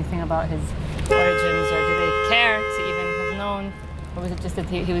him know anything about his origins, or do they care to even have known, or was it just that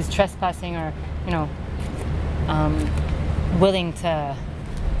he was trespassing, or willing to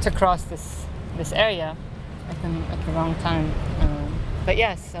cross this area at the wrong time? But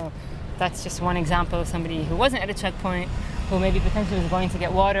yes, so that's just one example of somebody who wasn't at a checkpoint, who maybe potentially was going to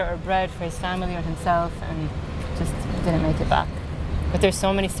get water or bread for his family or himself, and just didn't make it back. But there's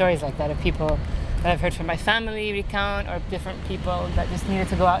so many stories like that of people that I've heard from my family recount, or different people that just needed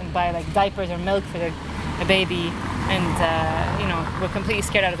to go out and buy like diapers or milk for their baby, and were completely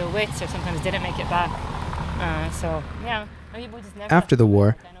scared out of their wits, or sometimes didn't make it back. So yeah. After the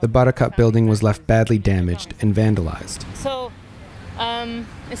war, the Barakat building was left badly damaged and vandalized. So,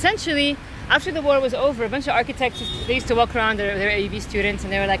 essentially, after the war was over, a bunch of architects, they used to walk around, they were AUB students,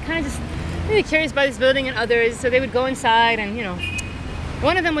 and they were like kind of just really curious about this building and others, so they would go inside, and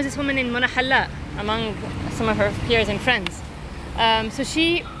one of them was this woman named Mona Halla, among some of her peers and friends. So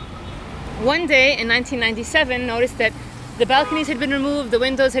she, one day in 1997, noticed that the balconies had been removed, the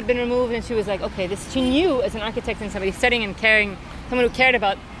windows had been removed, and she was like, okay, she knew as an architect and somebody studying and caring, someone who cared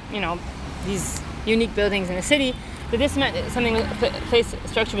about, these unique buildings in the city, that this meant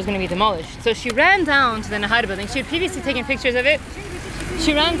structure was going to be demolished. So she ran down to the Nahar building. She had previously taken pictures of it.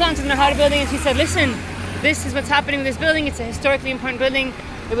 She ran down to the Nahar building and she said, listen, this is what's happening with this building. It's a historically important building.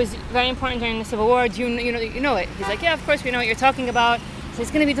 It was very important during the Civil War. Do you know it? He's like, yeah, of course we know what you're talking about. So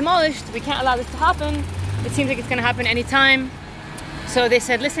it's going to be demolished. We can't allow this to happen. It seems like it's going to happen any time. So they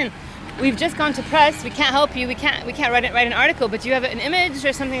said, listen, we've just gone to press. We can't help you. We can't write an article. But do you have an image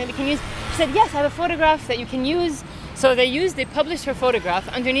or something that we can use? She said, yes, I have a photograph that you can use. So they published her photograph.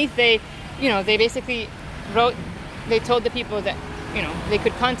 Underneath, they basically wrote. They told the people that they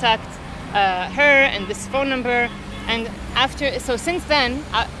could contact her and this phone number. And since then,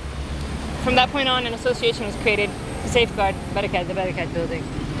 from that point on, an association was created to safeguard the Barakat building.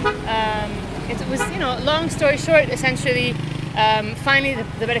 It was, long story short, essentially, finally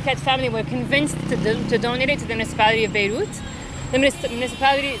the Barakat family were convinced to donate it to the municipality of Beirut. The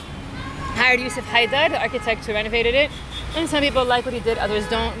municipality hired Yusuf Haidar, the architect who renovated it, and some people like what he did, others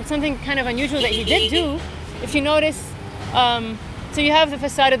don't. It's something kind of unusual that he did do, if you notice. So you have the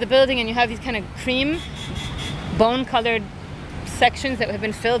facade of the building, and you have these kind of cream, bone-colored sections that have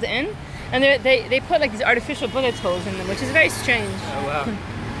been filled in, and they put like these artificial bullet holes in them, which is very strange. Oh wow.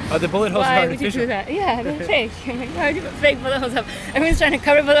 Oh, the bullet holes are Why artificial. would you do that? Yeah, they're fake. Why would you put fake bullet holes up? Everyone's trying to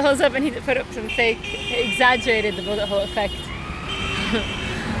cover bullet holes up, and he put up some fake, exaggerated the bullet hole effect.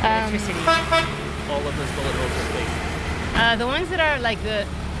 All of those bullet holes are fake. The ones that are like the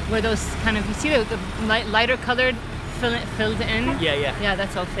where those kind of, you see the lighter colored filled in? Yeah. Yeah,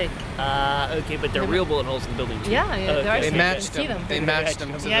 that's all fake. Okay, but they're real bullet holes in the building too. Yeah, there are. They some. matched You can see them. They matched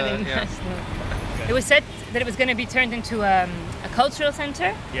them to Yeah, the. they Yeah. matched them. It was said that it was going to be turned into a cultural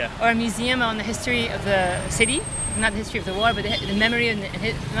center or a museum on the history of the city, not the history of the war, but the memory and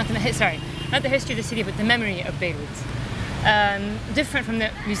not the history of the city, but the memory of Beirut. Different from the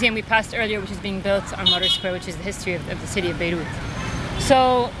museum we passed earlier, which is being built on Martyrs Square, which is the history of the city of Beirut.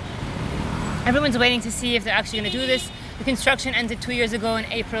 So everyone's waiting to see if they're actually going to do this. The construction ended 2 years ago in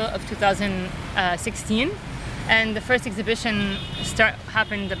April of 2016, and the first exhibition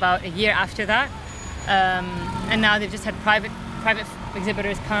happened about a year after that. And now they've just had private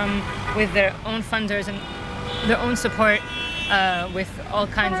exhibitors come with their own funders and their own support, with all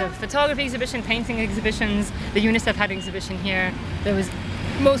kinds of photography exhibition, painting exhibitions. The UNICEF had an exhibition here. There was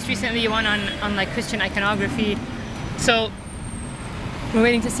most recently one on like Christian iconography. So we're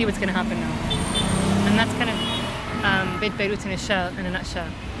waiting to see what's going to happen now. And that's kind of Beit Beirut in a nutshell.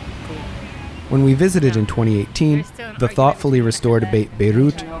 When we visited in 2018, the thoughtfully restored Beit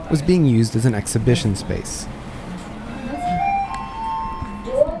Beirut was being used as an exhibition space.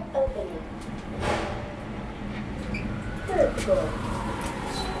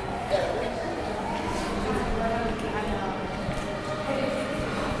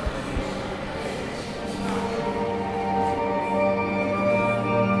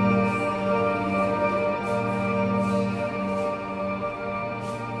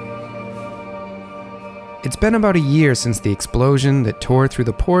 It's been about a year since the explosion that tore through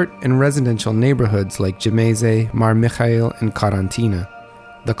the port and residential neighborhoods like Gemmayzeh, Mar Mikhael, and Karantina.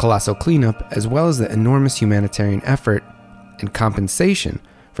 The colossal cleanup, as well as the enormous humanitarian effort and compensation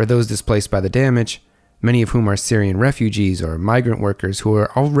for those displaced by the damage, many of whom are Syrian refugees or migrant workers who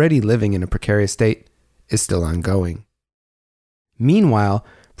are already living in a precarious state, is still ongoing. Meanwhile,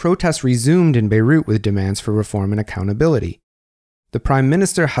 protests resumed in Beirut with demands for reform and accountability. The Prime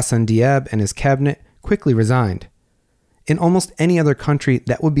Minister Hassan Diab and his cabinet quickly resigned. In almost any other country,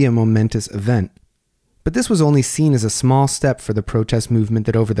 that would be a momentous event. But this was only seen as a small step for the protest movement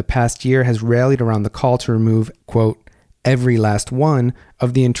that over the past year has rallied around the call to remove, quote, every last one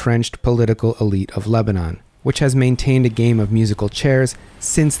of the entrenched political elite of Lebanon, which has maintained a game of musical chairs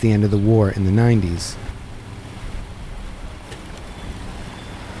since the end of the war in the 90s.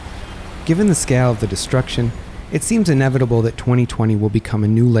 Given the scale of the destruction, it seems inevitable that 2020 will become a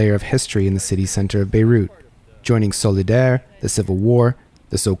new layer of history in the city center of Beirut, joining Solidaire, the Civil War,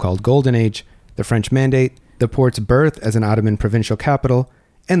 the so-called Golden Age, the French Mandate, the port's birth as an Ottoman provincial capital,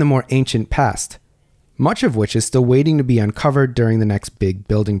 and the more ancient past, much of which is still waiting to be uncovered during the next big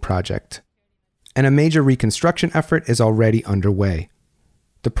building project. And a major reconstruction effort is already underway.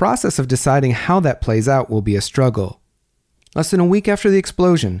 The process of deciding how that plays out will be a struggle. Less than a week after the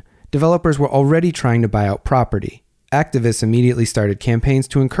explosion, developers were already trying to buy out property. Activists immediately started campaigns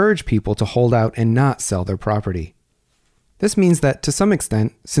to encourage people to hold out and not sell their property. This means that, to some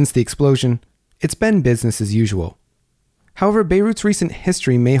extent, since the explosion, it's been business as usual. However, Beirut's recent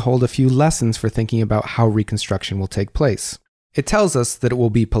history may hold a few lessons for thinking about how reconstruction will take place. It tells us that it will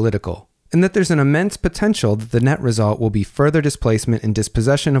be political, and that there's an immense potential that the net result will be further displacement and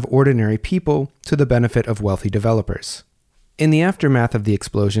dispossession of ordinary people to the benefit of wealthy developers. In the aftermath of the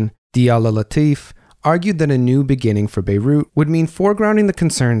explosion, Dia Latif argued that a new beginning for Beirut would mean foregrounding the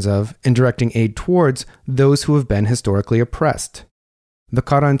concerns of and directing aid towards those who have been historically oppressed. The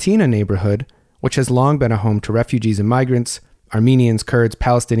Karantina neighborhood, which has long been a home to refugees and migrants, Armenians, Kurds,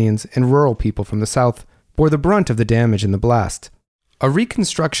 Palestinians, and rural people from the south, bore the brunt of the damage in the blast. A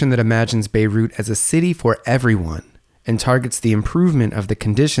reconstruction that imagines Beirut as a city for everyone and targets the improvement of the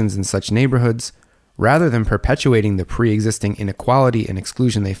conditions in such neighborhoods, rather than perpetuating the pre-existing inequality and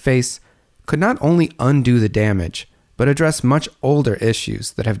exclusion they face, could not only undo the damage, but address much older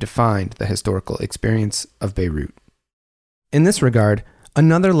issues that have defined the historical experience of Beirut. In this regard,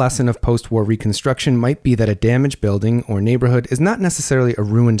 another lesson of post-war reconstruction might be that a damaged building or neighborhood is not necessarily a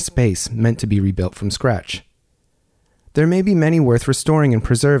ruined space meant to be rebuilt from scratch. There may be many worth restoring and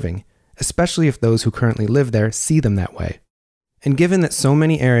preserving, especially if those who currently live there see them that way. And given that so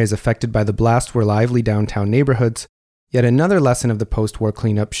many areas affected by the blast were lively downtown neighborhoods, yet another lesson of the post-war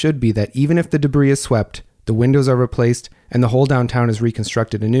cleanup should be that even if the debris is swept, the windows are replaced, and the whole downtown is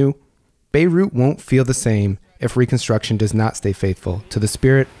reconstructed anew, Beirut won't feel the same if reconstruction does not stay faithful to the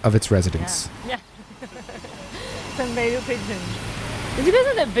spirit of its residents. Yeah. Some Beirut pigeons. Did you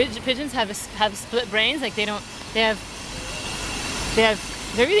guys know that pigeons have split brains? Like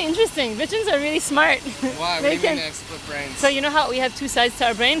they're really interesting. Pigeons are really smart. Why? What do you mean they have split brains? So you know how we have two sides to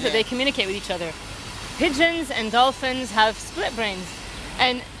our brain, but they communicate with each other. Pigeons and dolphins have split brains.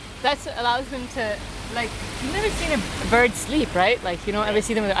 And That's what allows them to, like, you've never seen a bird sleep, right? Like, you don't ever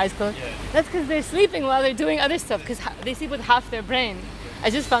see them with their eyes closed. Yeah. That's because they're sleeping while they're doing other stuff, because they sleep with half their brain. I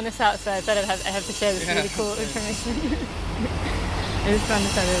just found this out, so I thought I have to share this really cool information. I just found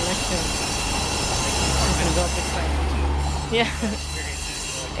this out really like, yeah.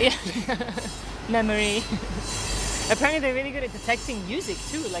 Yeah. Memory. Apparently they're really good at detecting music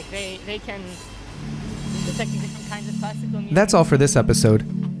too. Like they can detect different kinds of classical music. That's all for this episode.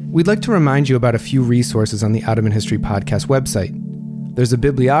 We'd like to remind you about a few resources on the Ottoman History Podcast website. There's a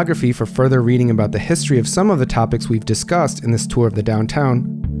bibliography for further reading about the history of some of the topics we've discussed in this tour of the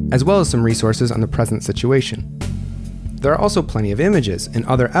downtown, as well as some resources on the present situation. There are also plenty of images and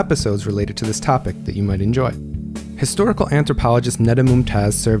other episodes related to this topic that you might enjoy. Historical anthropologist Neda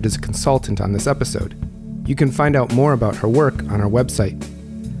Mumtaz served as a consultant on this episode. You can find out more about her work on our website.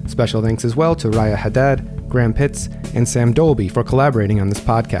 Special thanks as well to Raya Haddad, Graham Pitts, and Sam Dolby for collaborating on this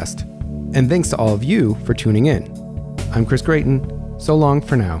podcast. And thanks to all of you for tuning in. I'm Chris Grayton. So long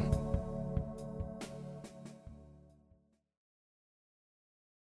for now.